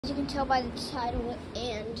As you can tell by the title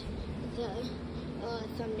and the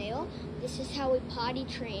thumbnail, this is how we potty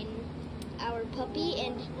train our puppy,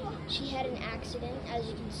 and she had an accident, as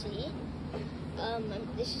you can see.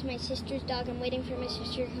 This is my sister's dog. I'm waiting for my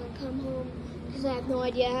sister to come home because I have no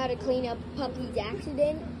idea how to clean up puppy's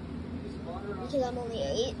accident because I'm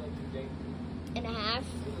only 8.5.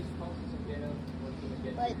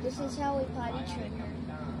 But this is how we potty train her.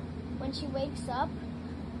 When she wakes up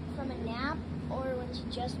from a nap, or when she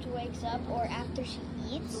just wakes up, or after she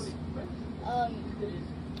eats,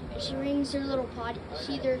 she rings her little potty.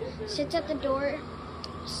 She either sits at the door,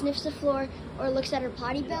 sniffs the floor, or looks at her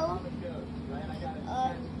potty bell.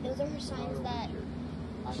 Those are her signs that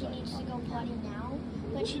she needs to go potty now.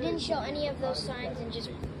 But she didn't show any of those signs and just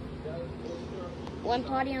went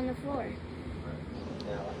potty on the floor.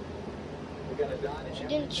 She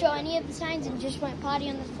didn't show any of the signs and just went potty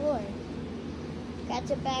on the floor.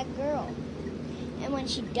 That's a bad girl. And when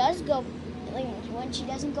she does go, when she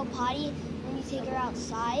doesn't go potty, when you take her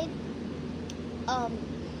outside,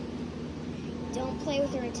 don't play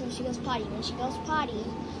with her until she goes potty. When she goes potty,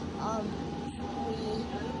 we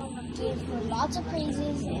give her lots of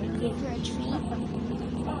praises and give her a treat.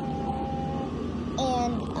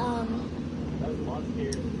 And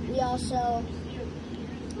we also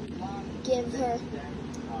give her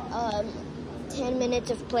 10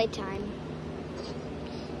 minutes of playtime.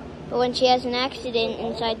 But when she has an accident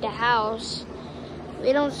inside the house,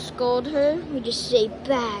 we don't scold her. We just say,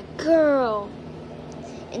 "Bad girl,"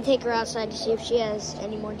 and take her outside to see if she has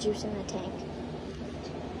any more juice in the tank.